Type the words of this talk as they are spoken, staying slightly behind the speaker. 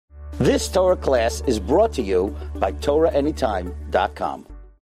This Torah class is brought to you by TorahAnytime.com.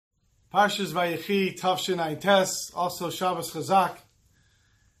 Parshas Vayechi, Tavshin Ayin Tes, also Shabbos Chazak.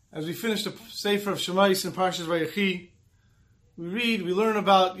 As we finish the Sefer of Shemais in Parshas Vayechi, we learn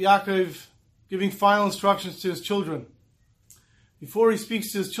about Yaakov giving final instructions to his children. Before he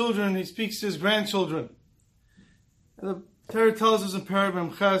speaks to his children, he speaks to his grandchildren. And the Torah tells us in Perek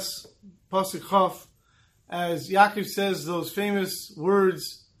Memches, Pasuk Chaf, as Yaakov says those famous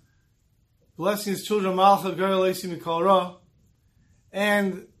words, blessing his children, Malcha Ger Leisi Mikol Ra,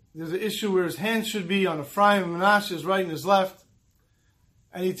 and there's an issue where his hand should be on Ephraim and Menashe, his right and his left,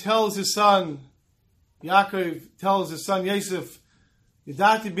 and he tells his son, Yaakov tells his son Yosef,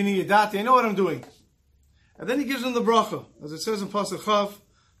 Yadati bini Yadati, I know what I'm doing. And then he gives him the bracha, as it says in Pasuk Chaf,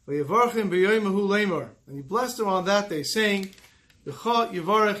 Vayevarchim b'yoymahu lemar, and he blessed him on that day, saying, Yecha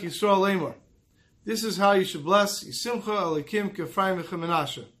Yevarech Yisrael lemar. This is how you should bless Yisimcha Elikim K'Ephraim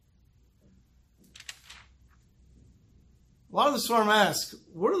Menashe. A lot of the Svarim ask,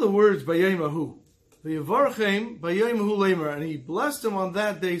 what are the words Bayomahu? Vayevarchem Bayomahu Lemer, and he blessed him on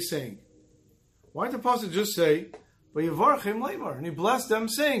that day, saying. Why didn't the pasuk just say Vayevarchem Lemer, and he blessed them,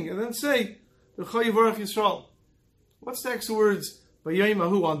 saying, and then say V'cha Yivarech Yisrael? What's the extra words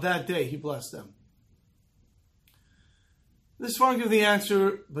Bayomahu on that day? He blessed them. This Svarim gives the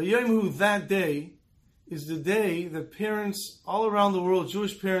answer. Bayomahu, that day, is the day that parents all around the world,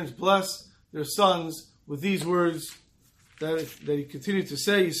 Jewish parents, bless their sons with these words that he continued to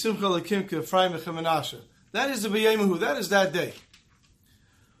say, Yisimcha Elikim K'Ephraim Menashe. That is the B'yemahu, that is that day.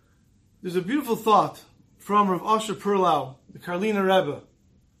 There's a beautiful thought from Rav Asher Perlau, the Karliner Rebbe,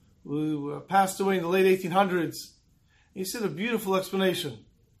 who passed away in the late 1800s. He said a beautiful explanation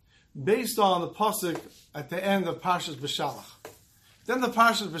based on the pasuk at the end of Parshas Beshalach. Then the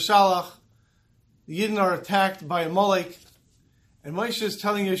Parshas Beshalach, the Yidden are attacked by Amalek, and Moshe is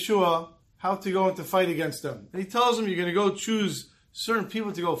telling Yeshua how to go into fight against them. And he tells them, you're going to go choose certain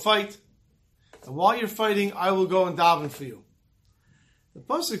people to go fight, and while you're fighting, I will go and daven for you. The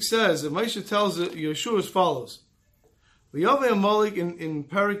pasuk says that Moshe tells Yeshua as follows: V'yavei Amalek in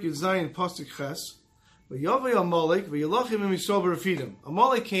Perek Yud Zayin pasuk Ches, V'yavei Amalek v'yilachim im Yisrael b'refidim.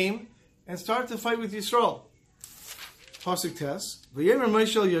 Amalek came and started to fight with Yisrael. Pasuk Tes, V'yemer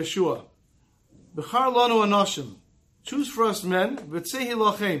Moshe el Yeshua, B'char lanu anashim, choose for us men, v'tzehi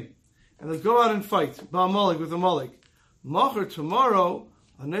lachem, and they'll go out and fight Ba'amalek with Amalek. Machar, tomorrow,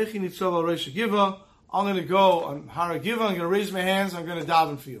 Anechi Nitzav al Reish Giva, I'm going to go on Har Giva, I'm going to raise my hands, I'm going to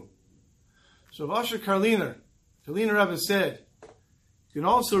daven for you. So Vasher Karliner Rebbe said, you can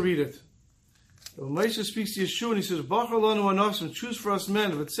also read it. When Moshe speaks to Yeshua and he says, Bachar lanu anashim, choose for us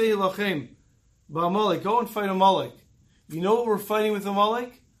men, v'tzei lachem, Ba'amalek, go and fight Amalek. You know what we're fighting with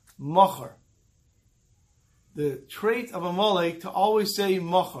Amalek? Machar. The trait of Amalek to always say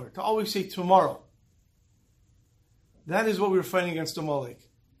machar, to always say tomorrow. That is what we're fighting against Amalek.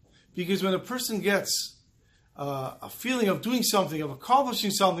 Because when a person gets a feeling of doing something, of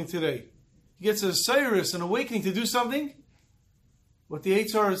accomplishing something today, he gets a cyrus, an awakening to do something, what the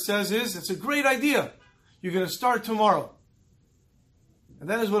Eitzar says is, it's a great idea. You're going to start tomorrow. And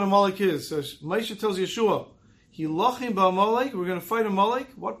that is what Amalek is. So Moshe tells Yeshua, Hilachim ba'Amalek, we're going to fight Amalek.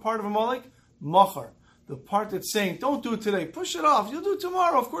 What part of Amalek? Machar. The part that's saying, don't do it today, push it off, you'll do it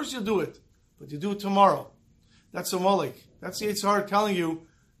tomorrow, of course you'll do it, but you do it tomorrow. That's Amalek. That's the Yitzhar telling you,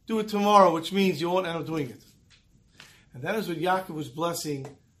 do it tomorrow, which means you won't end up doing it. And that is what Yaakov was blessing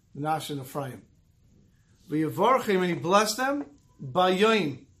Menashe and Ephraim. V'yavarchem, and he blessed them,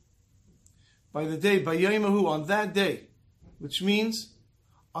 Bayoim, by the day, Bayoimahu, on that day, which means,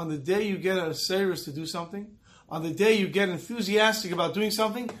 on the day you get a serious to do something, on the day you get enthusiastic about doing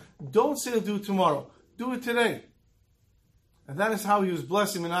something, don't say you'll do it tomorrow. Do it today. And that is how he was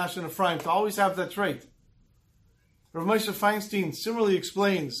blessing Menashe and Ephraim, to always have that trait. Rav Moshe Feinstein similarly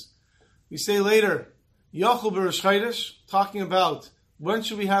explains, we say later, Yachol b'Rosh Chodesh, talking about when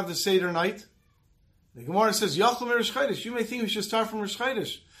should we have the Seder night. The Gemara says, Yachol b'Rosh Chodesh, you may think we should start from Rosh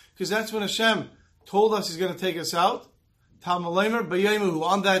Chodesh, because that's when Hashem told us He's going to take us out. Tal Malemer b'Yemuhu,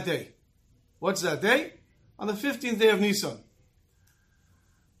 on that day. What's that day? On the 15th day of Nisan.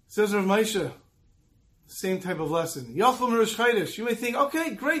 Says Rav Moshe, same type of lesson. Yachol Rosh Chodesh. You may think, okay,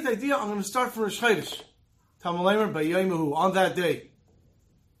 great idea. I'm going to start from Rosh Chodesh. Tamalemer b'Yemuhu, on that day.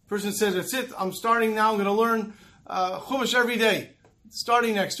 Person says, that's it. I'm starting now. I'm going to learn Chumash every day.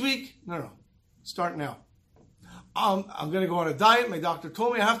 Starting next week. No. Start now. I'm going to go on a diet. My doctor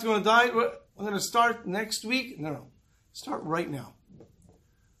told me I have to go on a diet. I'm going to start next week. No. Start right now.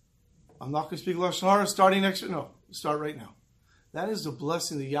 I'm not going to speak Lashon Hara starting next week. No. Start right now. That is the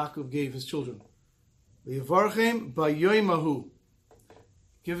blessing that Yaakov gave his children. V'yivarchem b'yoymahu.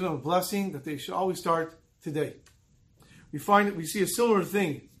 giving them a blessing that they should always start today. We see a similar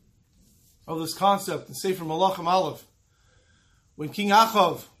thing of this concept in Sefer Malachim Aleph. When King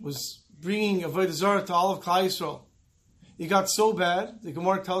Achav was bringing Avodah Zarah to all of Klal Yisrael, it got so bad, the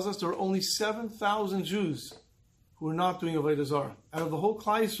Gemara tells us there were only 7,000 Jews who were not doing Avodah Zarah out of the whole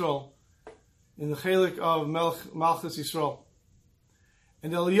Klal Yisrael in the Chelik of Malchus Yisrael.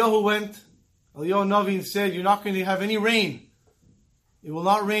 And Eliyahu Navi said, you're not going to have any rain. It will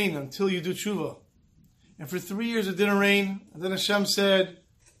not rain until you do tshuva. And for 3 years it didn't rain. And then Hashem said,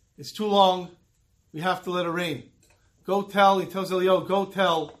 it's too long. We have to let it rain. He tells Eliyahu, go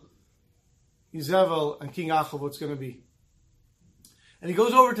tell Yezebel and King Achav what's going to be. And he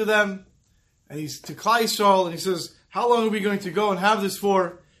goes over to them, and he's to Klal Yisrael, and he says, how long are we going to go and have this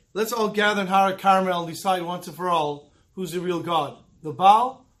for? Let's all gather in Har Carmel and decide once and for all who's the real God, the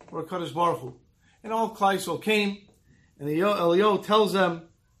Baal or Kadosh Baruch Hu. And all Klal Yisrael came, and Eliyahu tells them,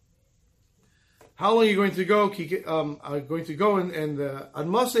 how long are you going to go?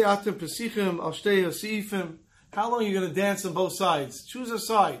 How long are you going to dance on both sides? Choose a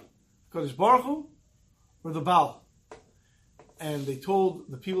side, Kadosh Baruch Hu or the Baal. And they told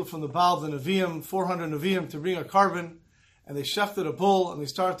the people from the Baal, the Nevi'im, 400 Nevi'im, to bring a carbon, and they shechted a bull, and they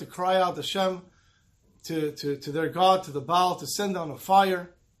started to cry out Hashem to their God, to the Baal, to send down a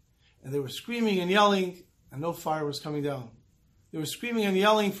fire. And they were screaming and yelling, and no fire was coming down. They were screaming and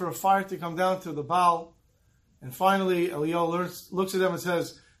yelling for a fire to come down to the Baal. And finally, Eliyahu looks at them and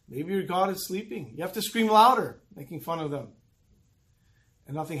says, maybe your God is sleeping. You have to scream louder, making fun of them.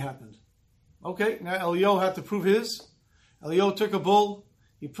 And nothing happened. Okay, now Eliyahu had to prove his. Eliyahu took a bull,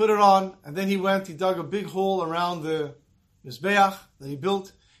 he put it on, and then he dug a big hole around the Mizbeach that he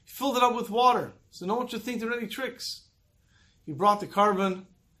built. He filled it up with water, so no one should think there are any tricks. He brought the carbon,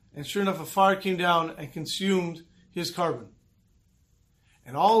 and sure enough, a fire came down and consumed his carbon.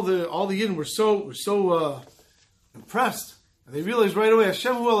 And all the Yidden were so impressed, and they realized right away,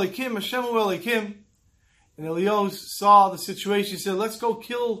 Hashem hu Elokim, Hashem hu Elokim. And Eliyahu saw the situation. He said, let's go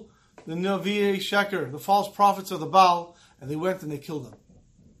kill the Nevi'ei Sheker, the false prophets of the Baal. And they went and they killed them.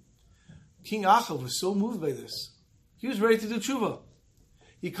 King Achav was so moved by this. He was ready to do tshuva.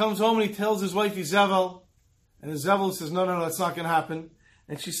 He comes home and he tells his wife Yezebel. And Yezebel says, no, that's not going to happen.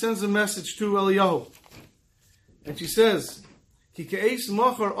 And she sends a message to Eliyahu. And she says,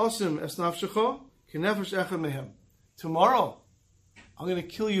 tomorrow, I'm going to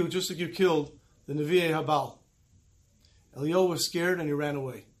kill you just like you killed the Nevi'ei Habal. Eliyahu was scared and he ran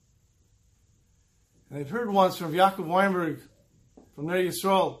away. And I've heard once from Yaakov Weinberg, from Ner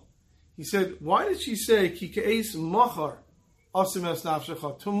Yisrael, he said, why did she say, Kikeis machar asim es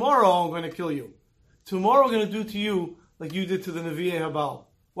nafshecha? Tomorrow I'm going to kill you. Tomorrow I'm going to do to you like you did to the Nevi'ei Habal.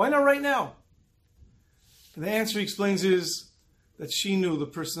 Why not right now? And the answer he explains is that she knew the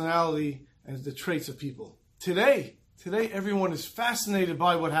personality and the traits of people. Today everyone is fascinated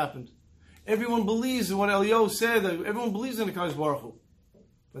by what happened. Everyone believes in what Eliyahu said. Everyone believes in the Kadosh Baruch Hu.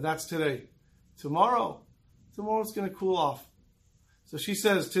 But that's today. Tomorrow it's going to cool off. So she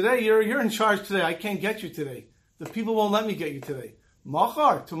says, today, you're in charge today. I can't get you today. The people won't let me get you today.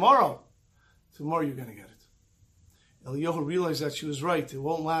 Machar, tomorrow you're going to get it. Eliyahu realized that she was right. It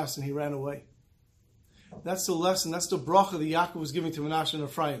won't last, and he ran away. That's the lesson. That's the bracha that Yaakov was giving to Menashe and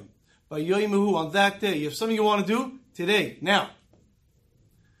Ephraim. By Yoimehu, on that day, you have something you want to do? Today, now.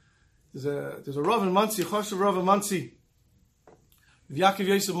 There's a Rav in Monsey, Choshev Rav in Monsey, Yaakov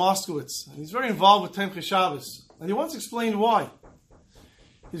Yosef Moskowitz, and he's very involved with Temche Shabbos. And he once explained why.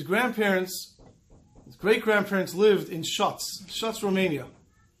 His great-grandparents lived in Shutz, Romania.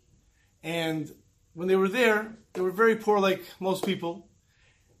 And when they were there, they were very poor like most people.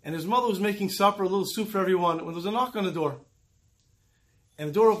 And his mother was making supper, a little soup for everyone, when there's a knock on the door. And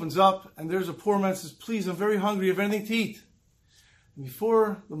the door opens up, and there's a poor man who says, please, I'm very hungry, you have anything to eat? And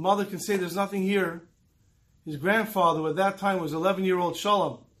before the mother can say there's nothing here, his grandfather, who at that time was 11-year-old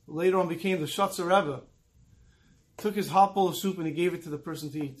Shalom, who later on became the Shutzer Rebbe, took his hot bowl of soup and he gave it to the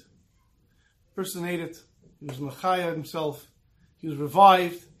person to eat. The person ate it. He was mechaya himself. He was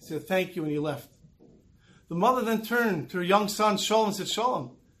revived. He said, thank you, and he left. The mother then turned to her young son, Shalom, and said,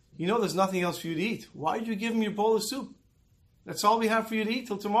 Shalom, you know there's nothing else for you to eat. Why did you give him your bowl of soup? That's all we have for you to eat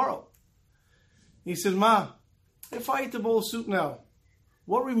till tomorrow. He said, Ma, if I eat the bowl of soup now,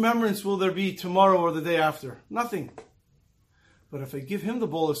 what remembrance will there be tomorrow or the day after? Nothing. But if I give him the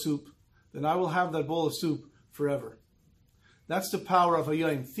bowl of soup, then I will have that bowl of soup forever. That's the power of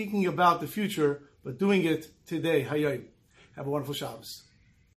Hayayim, thinking about the future, but doing it today. Hayayim. Have a wonderful Shabbos.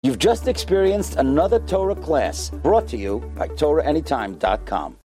 You've just experienced another Torah class brought to you by TorahAnytime.com.